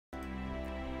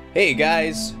Hey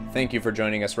guys, thank you for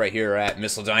joining us right here at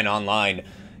MissildineOnline.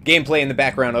 Gameplay in the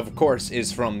background, of course,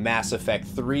 is from Mass Effect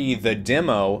 3, the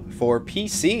demo for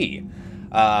PC.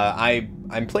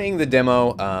 I'm playing the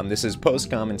demo. This is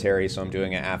post-commentary, so I'm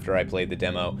doing it after I played the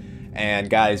demo. And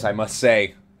guys, I must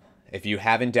say, if you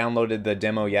haven't downloaded the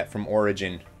demo yet from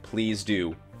Origin, please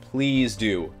do. Please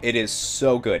do. It is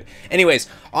so good. Anyways,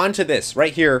 on to this.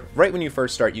 Right here, right when you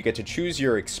first start, you get to choose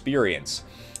your experience.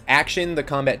 Action, the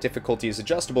combat difficulty is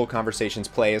adjustable, conversations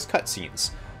play as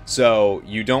cutscenes. So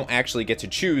you don't actually get to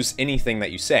choose anything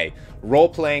that you say.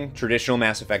 Role-playing, traditional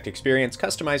Mass Effect experience,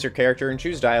 customize your character and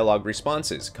choose dialogue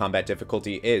responses. Combat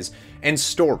difficulty is, and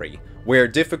story, where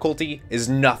difficulty is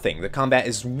nothing. The combat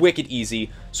is wicked easy,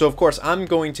 so of course I'm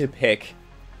going to pick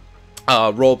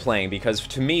role-playing, because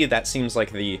to me that seems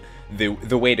like the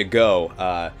way to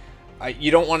go.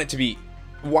 You don't want it to be...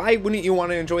 Why wouldn't you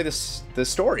want to enjoy the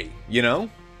story, you know?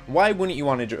 Why wouldn't you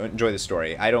want to enjoy the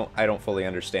story? I don't fully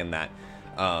understand that.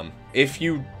 If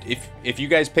you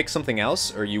guys pick something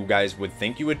else, or you guys would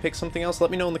think you would pick something else,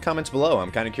 let me know in the comments below.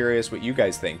 I'm kind of curious what you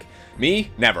guys think.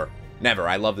 Me? Never. Never.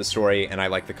 I love the story and I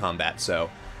like the combat, so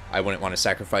I wouldn't want to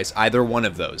sacrifice either one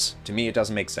of those. To me, it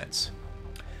doesn't make sense.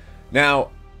 Now,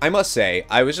 I must say,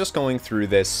 I was just going through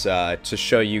this to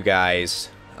show you guys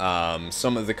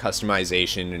some of the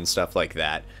customization and stuff like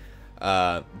that.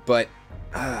 But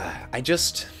I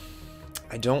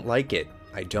don't like it.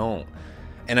 I don't.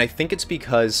 And I think it's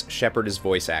because Shepard is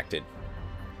voice acted.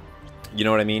 You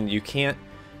know what I mean? You can't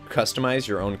customize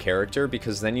your own character,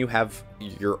 because then you have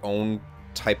your own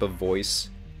type of voice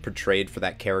portrayed for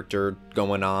that character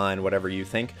going on, whatever you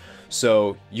think.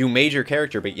 So you made your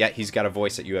character, but yet he's got a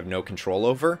voice that you have no control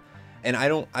over. And I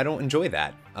don't enjoy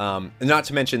that. Not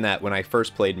to mention that when I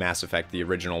first played Mass Effect, the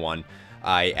original one,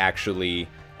 I actually...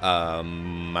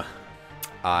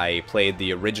 I played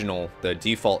the original, the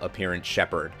default appearance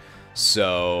Shepard.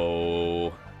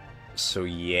 So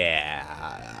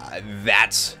yeah,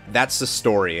 that's the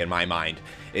story in my mind,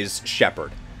 is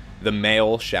Shepard, the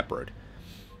male Shepard.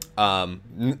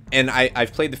 And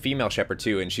I've played the female Shepard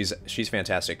too, and she's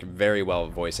fantastic, very well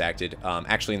voice acted.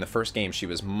 Actually, in the first game, she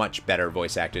was much better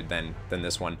voice acted than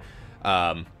this one.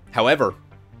 However,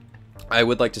 I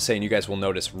would like to say, and you guys will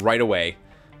notice right away,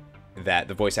 that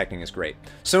the voice acting is great.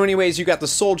 So anyways, you got the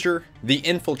Soldier, the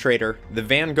Infiltrator, the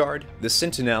Vanguard, the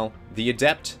Sentinel, the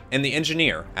Adept, and the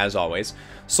Engineer, as always.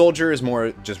 Soldier is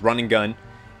more just run and gun.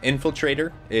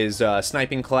 Infiltrator is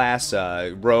sniping class,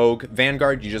 rogue.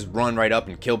 Vanguard, you just run right up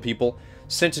and kill people.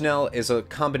 Sentinel is a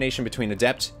combination between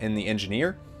Adept and the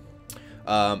Engineer.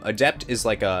 Adept is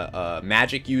like a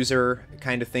magic user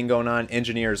kind of thing going on.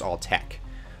 Engineer is all tech.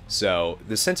 So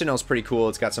the Sentinel's pretty cool.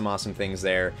 It's got some awesome things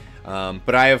there.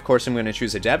 But I, of course, am going to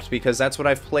choose Adept because that's what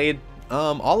I've played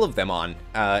all of them on.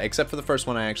 Except for the first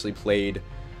one I actually played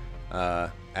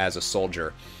as a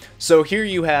soldier. So here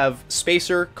you have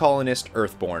Spacer, Colonist,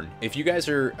 Earthborn. If you guys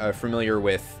are familiar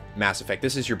with Mass Effect,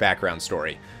 this is your background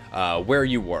story, where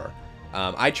you were.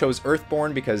 I chose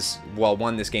Earthborn because, well,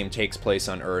 one, this game takes place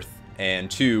on Earth, and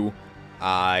two,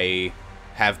 I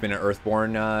have been an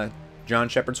Earthborn John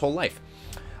Shepard's whole life.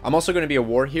 I'm also going to be a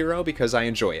war hero because I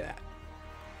enjoy that.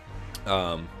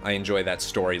 I enjoy that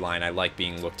storyline. I like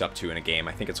being looked up to in a game.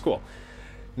 I think it's cool.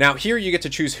 Now, here you get to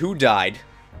choose who died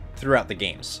throughout the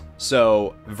games.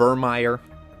 So, Vermeer,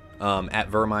 at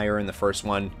Vermeer in the first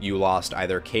one, you lost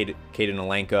either Kaidan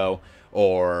Alenko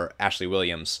or Ashley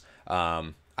Williams.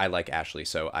 I like Ashley,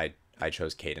 so I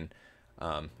chose Kaidan.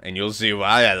 And you'll see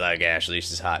why I like Ashley.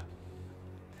 She's hot.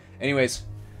 Anyways,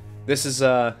 this is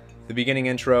the beginning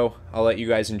intro. I'll let you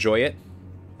guys enjoy it.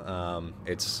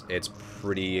 It's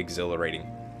pretty exhilarating.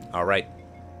 All right.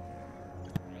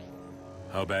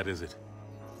 How bad is it?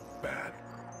 Bad.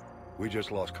 We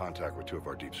just lost contact with two of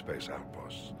our deep space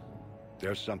outposts.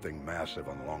 There's something massive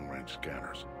on the long-range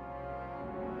scanners.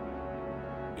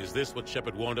 Is this what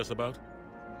Shepard warned us about?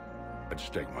 I'd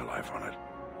stake my life on it.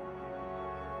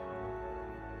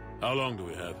 How long do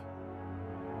we have?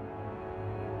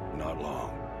 Not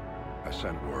long. I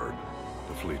sent word.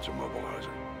 The fleets are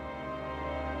mobilizing.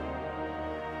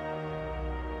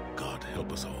 God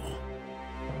help us all.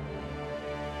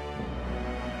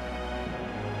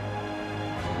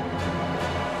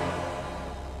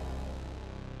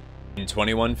 In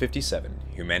 2157,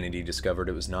 humanity discovered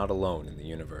it was not alone in the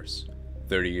universe.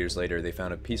 30 years later, they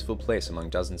found a peaceful place among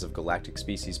dozens of galactic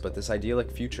species, but this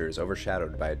idyllic future is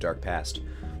overshadowed by a dark past.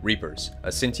 Reapers,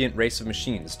 a sentient race of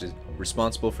machines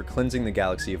responsible for cleansing the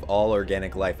galaxy of all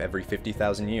organic life every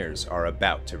 50,000 years, are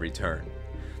about to return.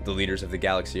 The leaders of the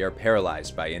galaxy are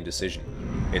paralyzed by indecision.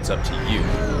 It's up to you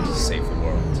to save the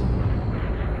world.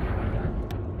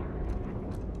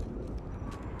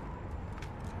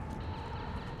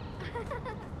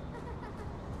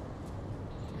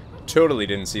 Totally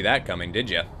didn't see that coming, did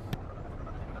ya?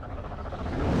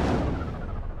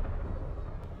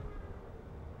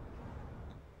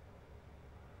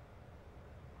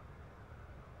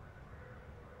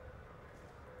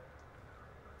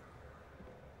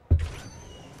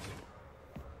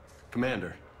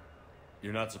 Commander.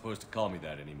 You're not supposed to call me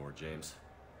that anymore, James.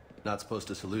 Not supposed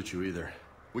to salute you either.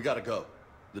 We gotta go.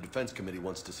 The Defense Committee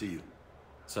wants to see you.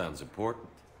 Sounds important.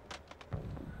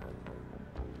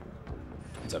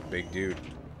 It's a big dude.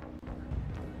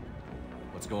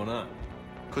 What's going on?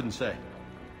 Couldn't say.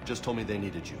 Just told me they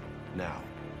needed you. Now.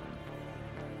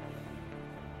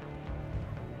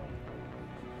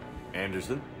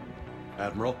 Anderson?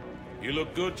 Admiral? You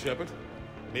look good, Shepard.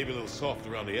 Maybe a little soft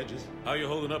around the edges. How you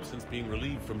holding up since being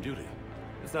relieved from duty?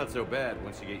 It's not so bad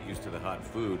once you get used to the hot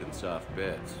food and soft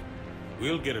beds.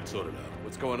 We'll get it sorted out.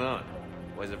 What's going on?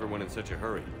 Why is everyone in such a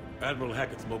hurry? Admiral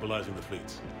Hackett's mobilizing the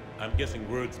fleets. I'm guessing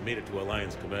word's made it to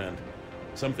Alliance Command.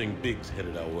 Something big's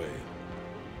headed our way.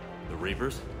 The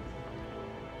Reapers?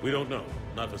 We don't know.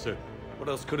 Not for certain. What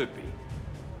else could it be?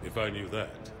 If I knew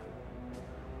that.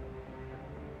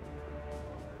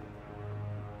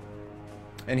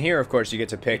 And here, of course, you get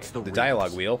to pick the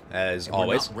dialogue wheel, as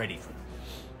always. We're not ready for them.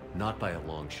 Not by a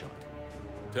long shot.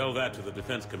 Tell that to the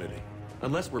Defense Committee.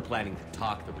 Unless we're planning to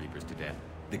talk the Reapers to death,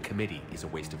 the committee is a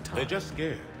waste of time. They're just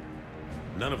scared.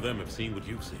 None of them have seen what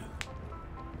you've seen.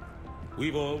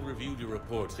 We've all reviewed your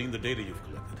report, seen the data you've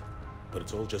collected. But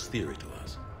it's all just theory to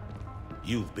us.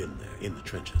 You've been there, in the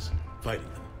trenches, fighting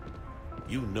them.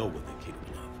 You know what they're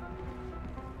capable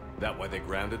of. That why they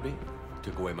grounded me?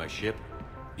 Took away my ship?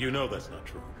 You know that's not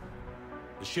true.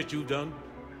 The shit you've done,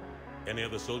 any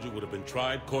other soldier would have been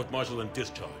tried, court-martialed, and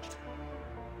discharged.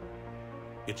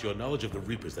 It's your knowledge of the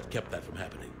Reapers that kept that from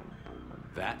happening.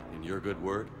 That, in your good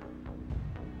word?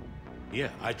 Yeah,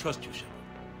 I trust you, Shepard.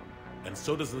 And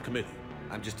so does the committee.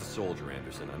 I'm just a soldier,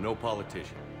 Anderson. I'm no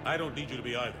politician. I don't need you to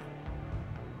be either.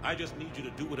 I just need you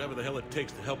to do whatever the hell it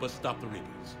takes to help us stop the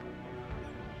Reapers.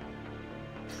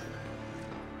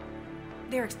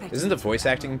 They're expecting. Isn't the voice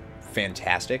acting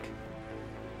fantastic?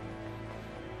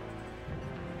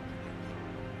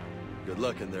 Good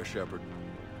luck in there, Shepard.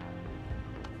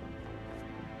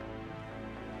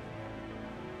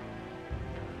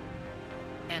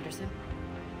 Anderson.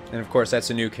 And of course, that's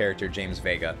a new character, James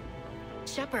Vega,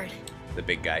 Shepard. the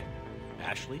big guy.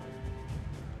 Ashley?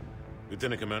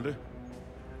 Lieutenant Commander,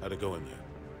 how'd it go in there?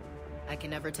 I can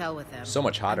never tell with them. So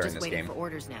much hotter I'm in just this waiting game. for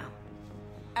orders now.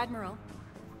 Admiral.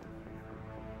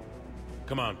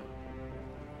 Come on.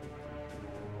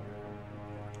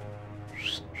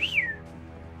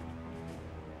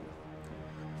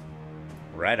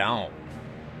 Right on.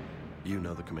 You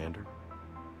know the commander?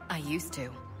 I used to.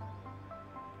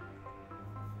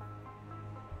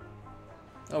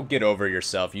 Oh, get over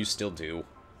yourself. You still do.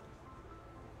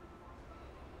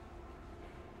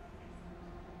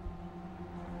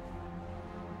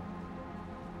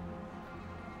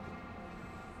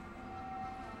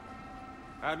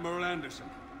 Admiral Anderson.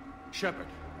 Shepard.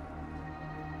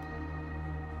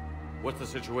 What's the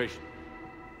situation?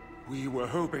 We were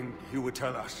hoping you would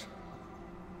tell us.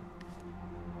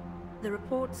 The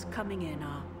reports coming in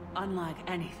are unlike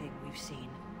anything we've seen.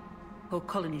 Whole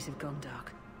colonies have gone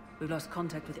dark. We've lost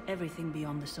contact with everything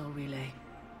beyond the Soul Relay.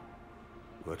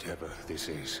 Whatever this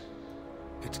is,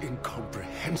 it's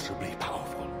incomprehensibly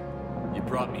powerful. You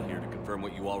brought me here to confirm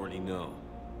what you already know.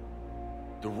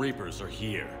 The Reapers are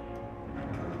here.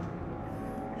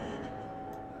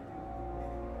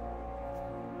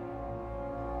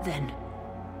 Then,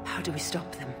 how do we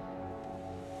stop them?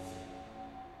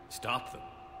 Stop them.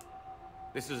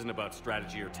 This isn't about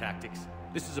strategy or tactics.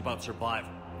 This is about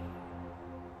survival.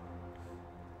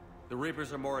 The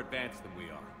Reapers are more advanced than we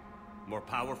are. More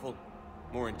powerful,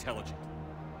 more intelligent.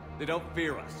 They don't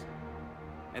fear us.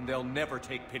 And they'll never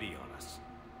take pity on us.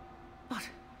 But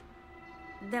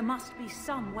there must be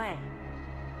some way.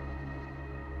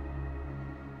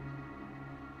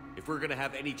 If we're gonna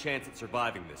have any chance at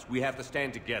surviving this, we have to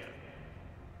stand together.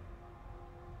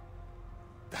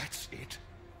 That's it?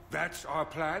 That's our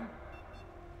plan?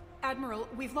 Admiral,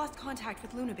 we've lost contact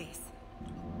with Luna Base.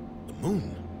 The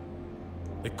moon?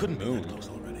 It couldn't be that close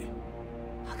already.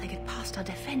 How they get past our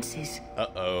defenses?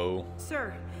 Uh-oh.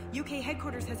 Sir, UK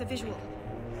headquarters has a visual.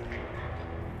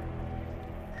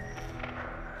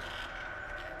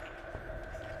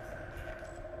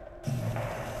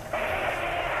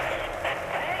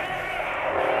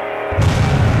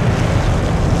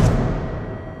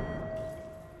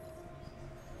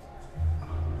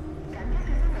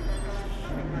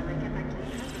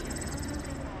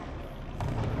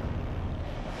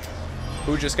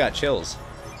 Who just got chills?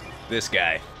 This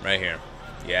guy, right here.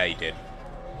 Yeah, he did.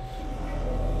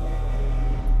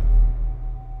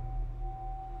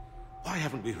 Why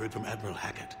haven't we heard from Admiral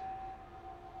Hackett?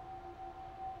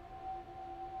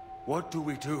 What do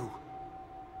we do?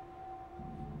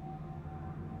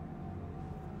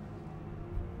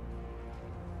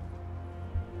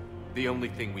 The only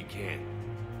thing we can.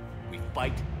 We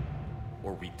fight,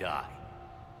 or we die.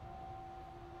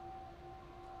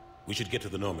 We should get to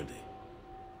the Normandy.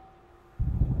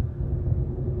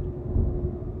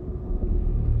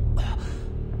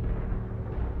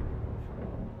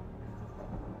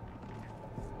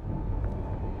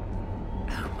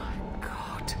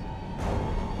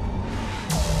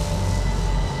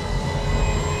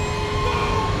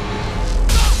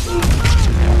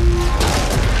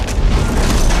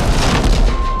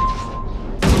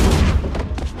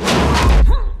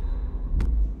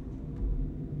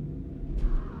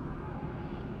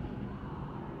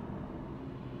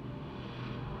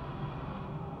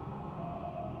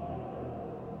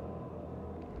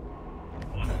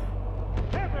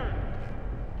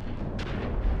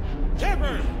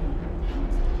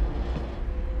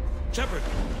 Shepard!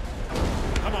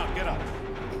 Come on, get up.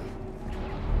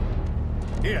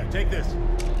 Here, take this.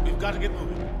 We've got to get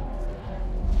moving.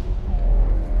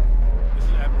 This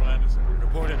is Admiral Anderson.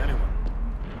 Report in, anyone.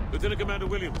 Lieutenant Commander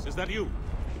Williams, is that you?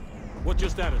 What's your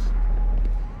status?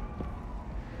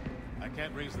 I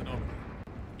can't raise the Normandy.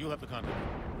 You'll have to contact me.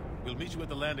 We'll meet you at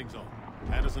the landing zone.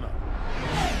 Anderson up.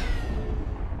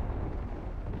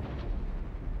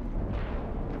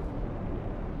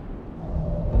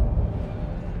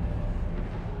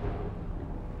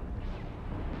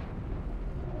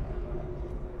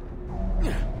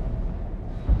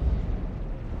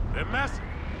 They're massive.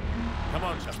 Come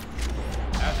on, Shepard.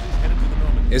 Ashley's headed to the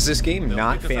Normandy. Is this game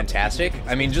not fantastic?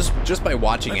 I mean, just by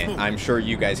watching it, I'm sure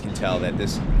you guys can tell that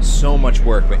so much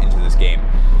work went into this game.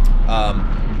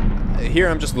 Here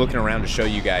I'm just looking around to show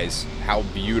you guys how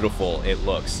beautiful it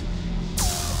looks.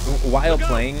 While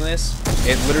playing this,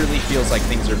 it literally feels like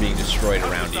things are being destroyed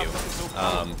around you.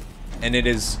 And it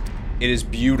is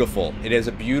beautiful. It is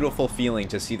a beautiful feeling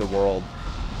to see the world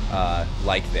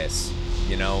like this.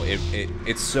 You know,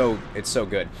 it's so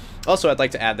good. Also, I'd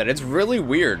like to add that it's really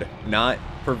weird not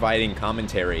providing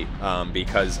commentary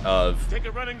because of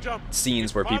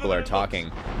scenes where people are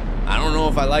talking. I don't know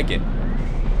if I like it.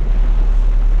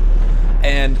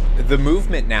 And the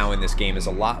movement now in this game is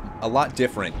a lot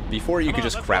different. Before you could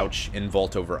just crouch and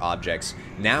vault over objects.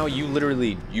 Now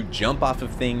you jump off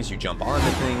of things, you jump onto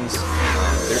things.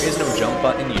 There is no jump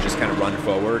button, you just kind of run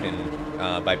forward,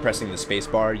 and by pressing the space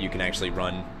bar you can actually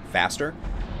run faster.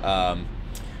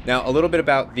 Now a little bit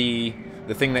about the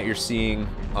thing that you're seeing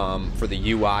for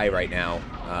the UI right now.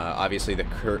 Obviously the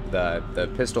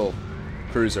pistol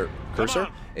cursor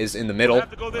is in the middle,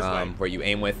 where you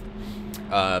aim with.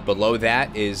 Below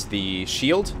that is the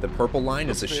shield. The purple line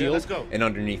is the shield, and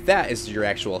underneath that is your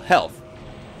actual health.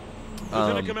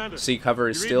 See, cover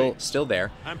is still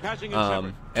there.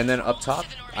 And then up top,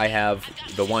 I have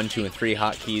the 1, 2, and 3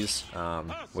 hotkeys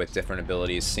with different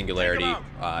abilities. Singularity,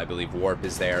 I believe warp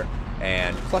is there,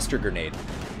 and cluster grenade.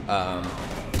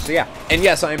 So yeah, and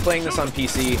yes, I'm playing this on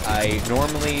PC. I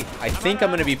think I'm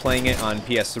going to be playing it on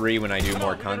PS3 when I do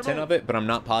more content of it, but I'm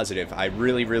not positive. I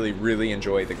really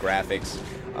enjoy the graphics.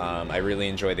 I really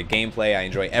enjoy the gameplay. I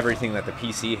enjoy everything that the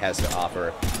PC has to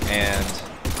offer, and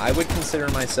I would consider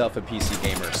myself a PC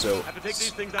gamer, so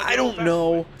I don't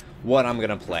know what I'm going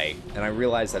to play, and I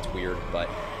realize that's weird, but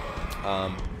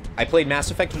I played Mass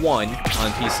Effect 1 on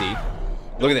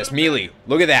PC. Look at this, melee.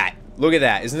 Look at that. Look at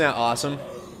that. Isn't that awesome?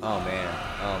 Oh, man.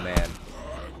 Oh, man.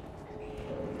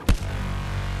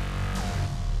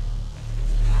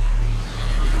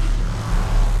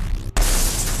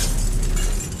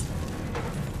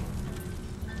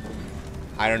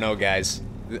 I don't know, guys.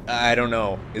 I don't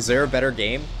know. Is there a better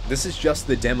game? This is just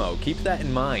the demo. Keep that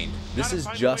in mind. This is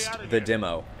just the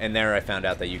demo. And there I found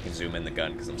out that you can zoom in the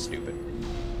gun because I'm stupid.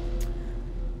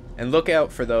 And look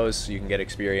out for those so you can get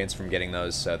experience from getting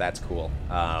those, so that's cool.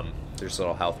 There's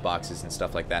little health boxes and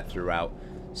stuff like that throughout.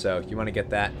 So you want to get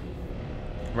that.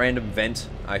 Random vent.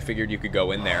 I figured you could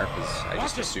go in there because I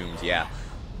just assumed, yeah.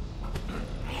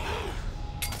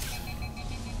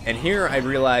 And here I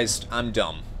realized I'm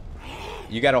dumb.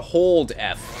 You gotta hold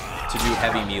F to do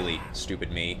heavy melee,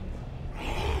 stupid me.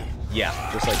 Yeah,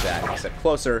 just like that, except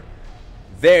closer.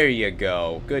 There you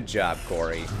go. Good job,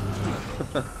 Cory.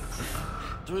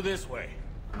 Through this way.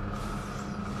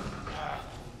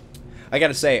 I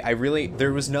gotta say,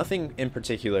 there was nothing in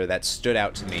particular that stood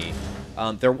out to me.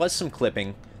 There was some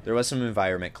clipping, there was some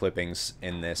environment clippings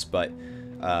in this, but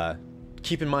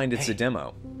keep in mind it's a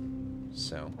demo.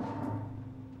 So.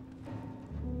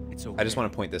 It's okay. I just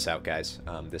want to point this out, guys.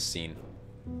 This scene.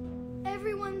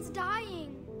 Everyone's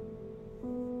dying.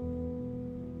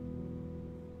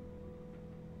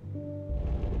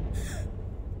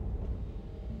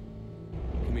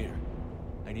 Come here.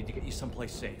 I need to get you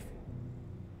someplace safe.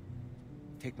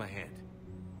 Take my hand.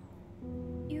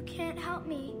 You can't help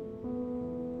me.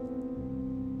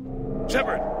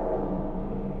 Shepard!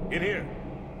 In here.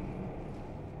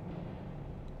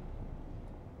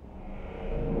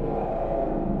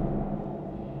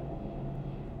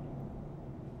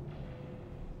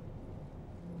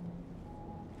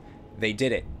 They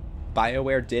did it.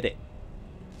 BioWare did it.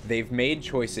 They've made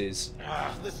choices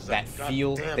that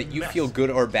you feel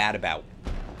good or bad about.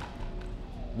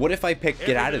 What if I picked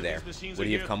get out of there? Would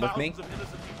he have come with me?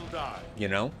 You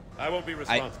know? I won't be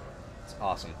responsible. It's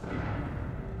awesome.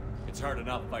 It's hard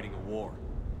enough fighting a war,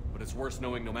 but it's worse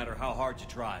knowing no matter how hard you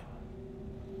try,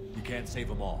 you can't save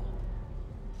them all.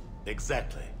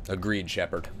 Exactly. Agreed,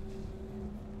 Shepard.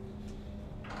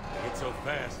 It's so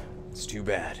fast. It's too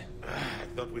bad.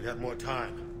 I thought we'd have more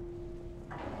time.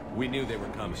 We knew they were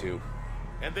coming. Too.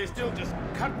 And they still just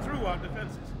cut through our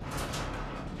defenses.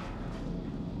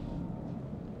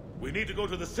 We need to go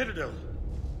to the Citadel.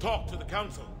 Talk to the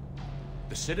Council.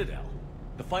 The Citadel?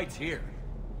 The fight's here.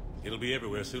 It'll be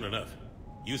everywhere soon enough.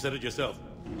 You said it yourself.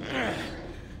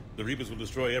 The Reapers will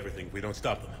destroy everything if we don't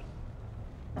stop them.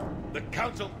 The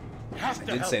Council has to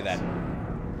help us. I did say that.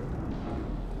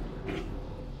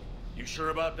 You sure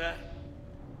about that?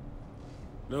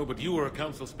 No, but you were a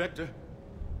Council Spectre.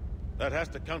 That has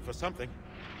to count for something.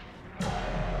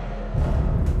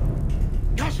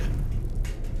 Gotcha!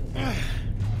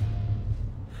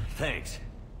 Thanks.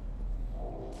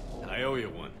 I owe you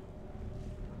one.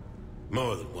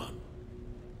 More than one.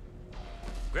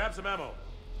 Grab some ammo.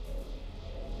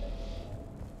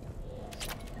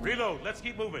 Reload. Let's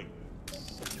keep moving.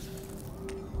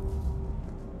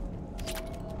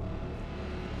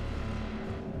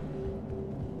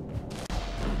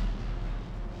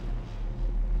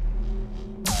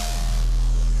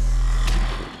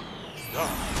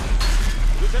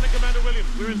 Lieutenant Commander Williams,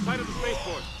 we're in sight of the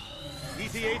spaceport.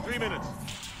 ETA 3 minutes.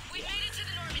 We made it to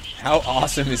the Normandy. How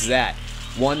awesome is that?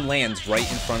 One lands right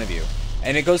in front of you.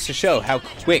 And it goes to show how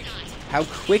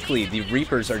quickly the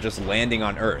Reapers are just landing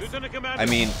on Earth. I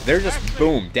mean, they're just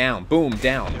boom, down, boom,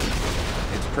 down.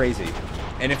 It's crazy.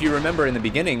 And if you remember in the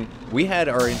beginning, we had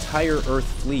our entire Earth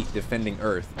fleet defending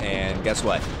Earth, and guess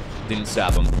what? Didn't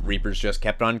stop them. Reapers just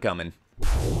kept on coming.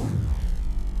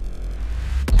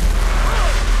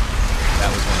 That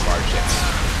was one of our ships.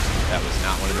 That was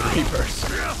not one of the Reapers.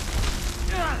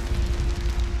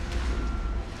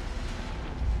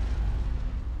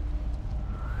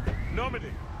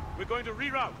 Normandy, we're going to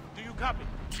reroute. Do you copy?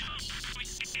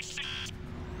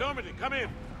 Normandy, come in.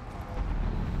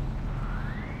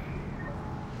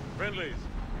 Friendlies.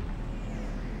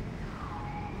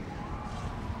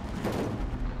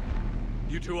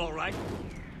 You two all right?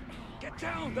 Get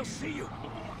down, they'll see you.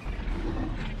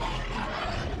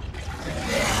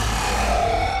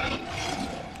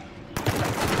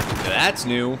 That's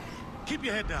new. Keep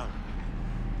your head down.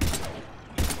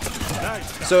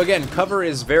 Nice. So again, cover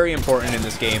is very important in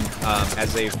this game,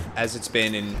 as it's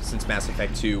been since Mass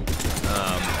Effect 2.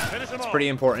 It's pretty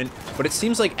important, but it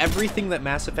seems like everything that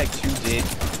Mass Effect 2 did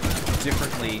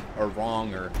differently or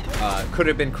wrong or could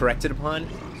have been corrected upon,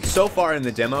 so far in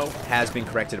the demo has been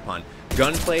corrected upon.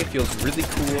 Gunplay feels really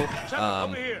cool.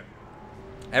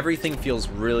 Everything feels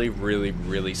really, really,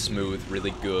 really smooth,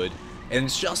 really good, and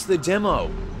it's just the demo.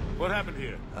 What happened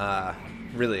here?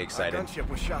 Really excited. Our gunship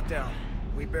was shot down.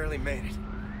 We barely made it.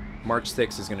 March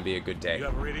 6th is going to be a good day. You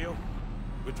have a radio?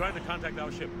 We're trying to contact our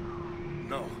ship.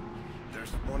 No. There's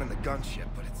one in the gunship,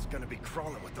 but it's going to be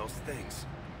crawling with those things.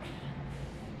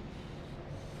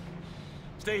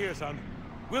 Stay here, son.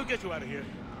 We'll get you out of here.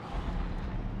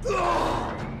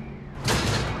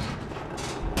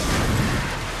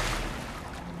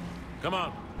 Come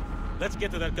on. Let's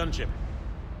get to that gunship.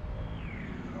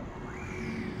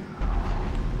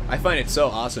 I find it so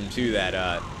awesome too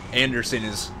that Anderson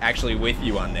is actually with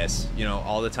you on this. You know,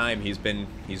 all the time he's been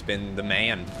the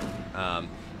man.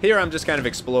 Here I'm just kind of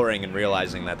exploring and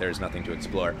realizing that there's nothing to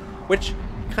explore, which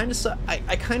kind of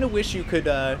I kind of wish you could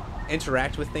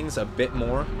interact with things a bit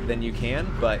more than you can,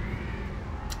 but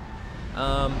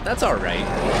that's all right.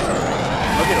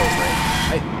 I'll get over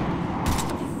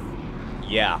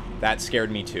it. Yeah, that scared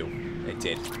me too. It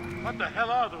did. What the hell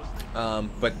are those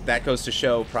things? But that goes to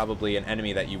show probably an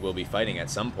enemy that you will be fighting at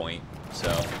some point.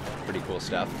 So, pretty cool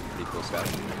stuff. Pretty cool stuff.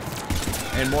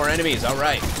 And more enemies,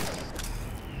 alright.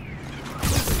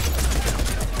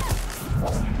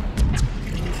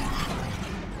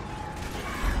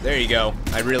 There you go.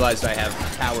 I realized I have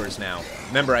powers now.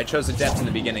 Remember, I chose a depth in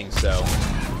the beginning, so...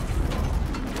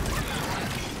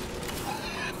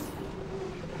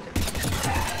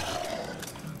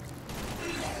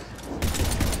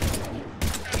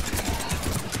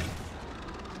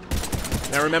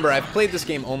 Now remember, I've played this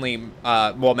game only,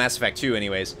 well, Mass Effect 2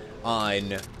 anyways,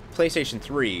 on PlayStation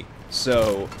 3,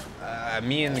 so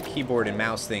me and the keyboard and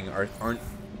mouse thing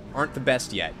aren't the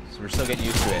best yet, so we're still getting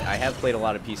used to it. I have played a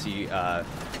lot of PC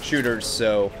shooters,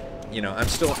 so, you know, I'm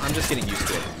just getting used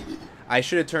to it. I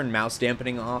should have turned mouse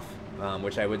dampening off,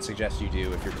 which I would suggest you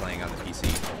do if you're playing on the PC.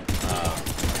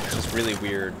 It's just really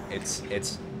weird. It's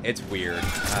weird.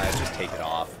 Just take it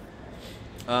off.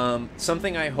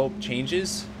 Something I hope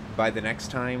changes by the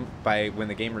next time, when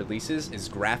the game releases, is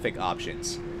graphic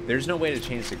options. There's no way to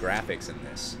change the graphics in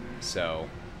this, so...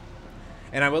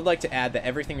 And I would like to add that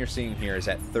everything you're seeing here is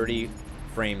at 30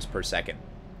 frames per second.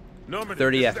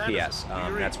 30 FPS.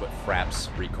 That's what Fraps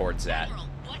records at.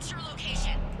 What's your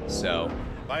location? So,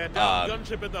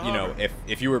 you know,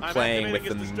 if you were playing with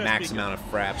the max amount of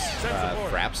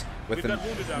Fraps, with the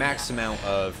max amount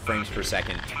of frames per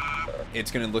second,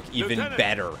 it's going to look even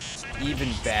better. Even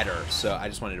better. So I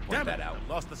just wanted to point that out.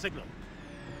 Lost the signal.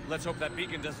 Let's hope that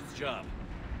beacon does its job.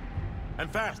 And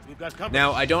fast. We've got company.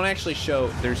 Now, I don't actually show...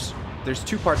 There's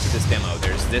two parts of this demo.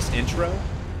 There's this intro,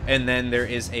 and then there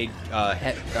is a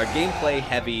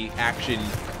gameplay-heavy action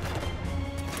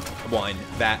one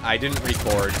that I didn't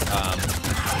record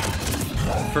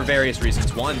for various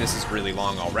reasons. One, this is really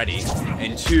long already,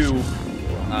 and two,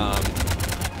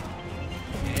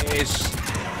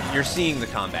 you're seeing the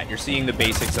combat. You're seeing the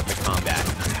basics of the combat,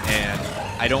 and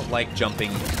I don't like jumping.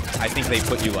 I think they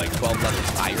put you like 12 levels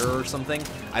higher or something.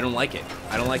 I don't like it.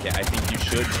 I don't like it. I think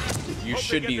you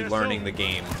should be learning the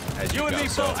game as you go.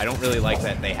 So I don't really like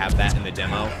that they have that in the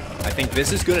demo. I think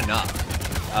this is good enough.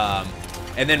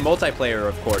 And then multiplayer,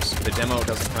 of course, the demo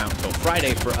doesn't come out until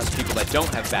Friday for us people that don't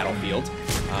have Battlefield.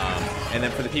 And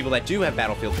then for the people that do have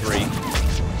Battlefield 3,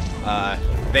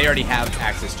 they already have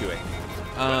access to it.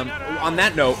 On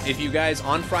that note, if you guys,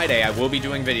 on Friday, I will be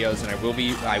doing videos, and I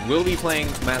will be playing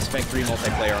Mass Effect 3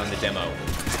 multiplayer on the demo.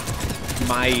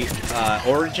 My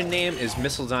origin name is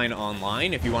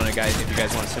MissildineOnline. If you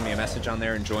guys want to send me a message on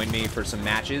there and join me for some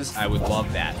matches, I would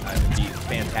love that. That would be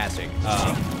fantastic.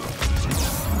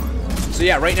 So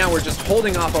yeah, right now we're just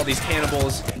holding off all these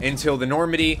cannibals until the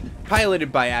Normandy,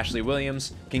 piloted by Ashley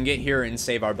Williams, can get here and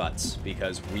save our butts,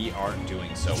 because we aren't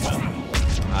doing so well.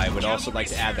 I would also like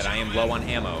to add that I am low on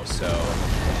ammo, so...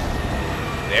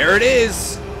 There it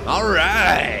is!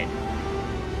 Alright!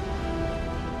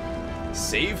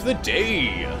 Save the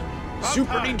day!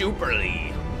 Superly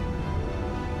duperly!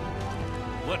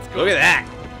 Let's go. Look at that!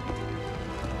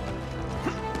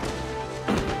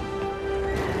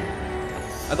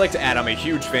 I'd like to add I'm a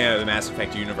huge fan of the Mass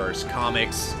Effect universe.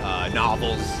 Comics,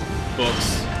 novels,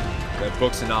 books. The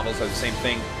books and novels are the same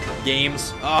thing.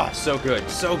 Games. Oh, so good.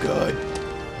 So good.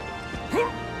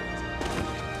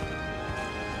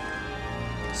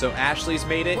 So Ashley's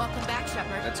made it. Welcome back,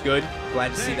 Shepard. That's good. Glad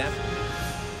to see that.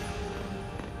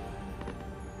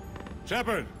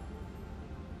 Shepard!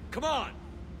 Come on!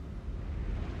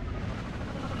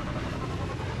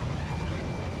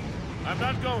 I'm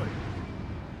not going.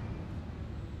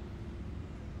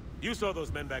 You saw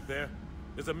those men back there.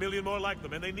 There's a million more like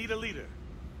them, and they need a leader.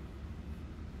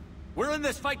 We're in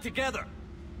this fight together.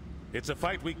 It's a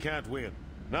fight we can't win.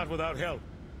 Not without help.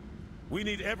 We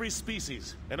need every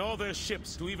species and all their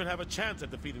ships to even have a chance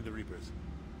at defeating the Reapers.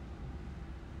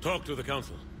 Talk to the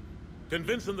Council.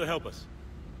 Convince them to help us.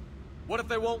 What if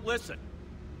they won't listen?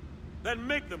 Then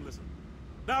make them listen.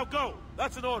 Now go!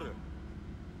 That's an order.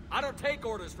 I don't take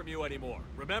orders from you anymore,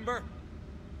 remember?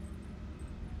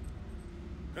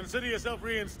 Consider yourself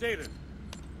reinstated,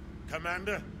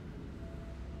 Commander.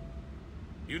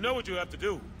 You know what you have to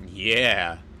do.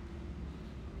 Yeah.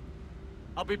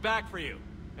 I'll be back for you,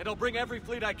 and I'll bring every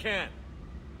fleet I can.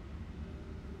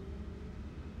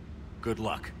 Good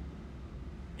luck.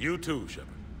 You too, Shepard.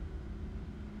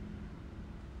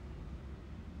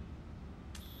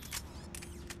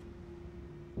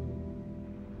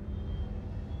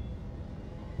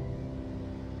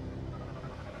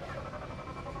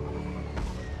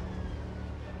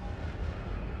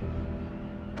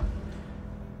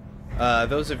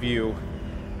 Those of you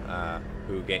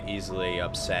who get easily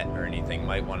upset or anything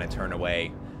might want to turn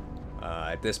away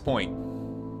at this point.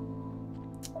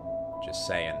 Just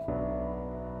saying.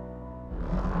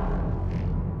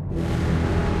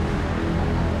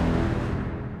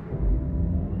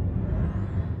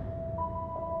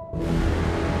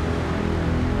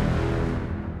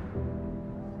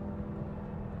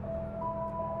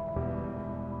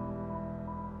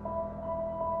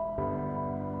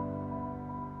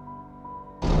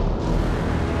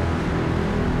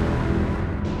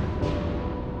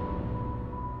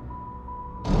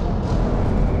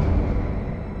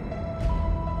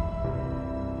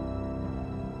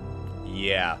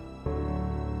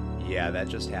 Yeah, that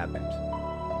just happened.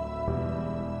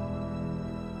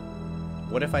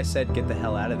 What if I said get the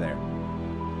hell out of there?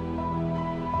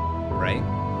 Right?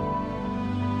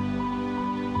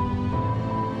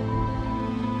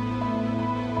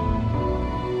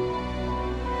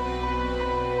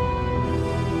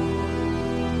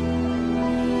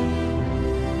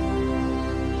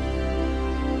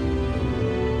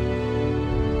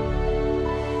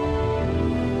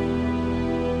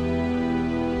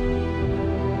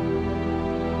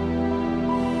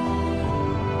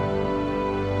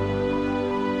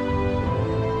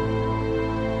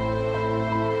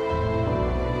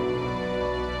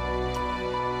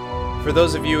 For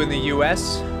those of you in the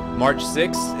US, March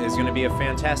 6th is going to be a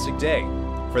fantastic day.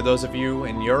 For those of you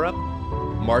in Europe,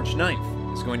 March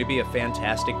 9th is going to be a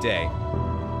fantastic day.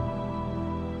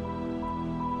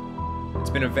 It's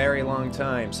been a very long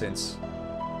time since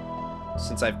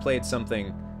I've played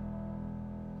something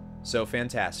so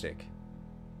fantastic.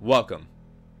 Welcome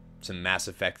to Mass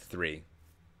Effect 3.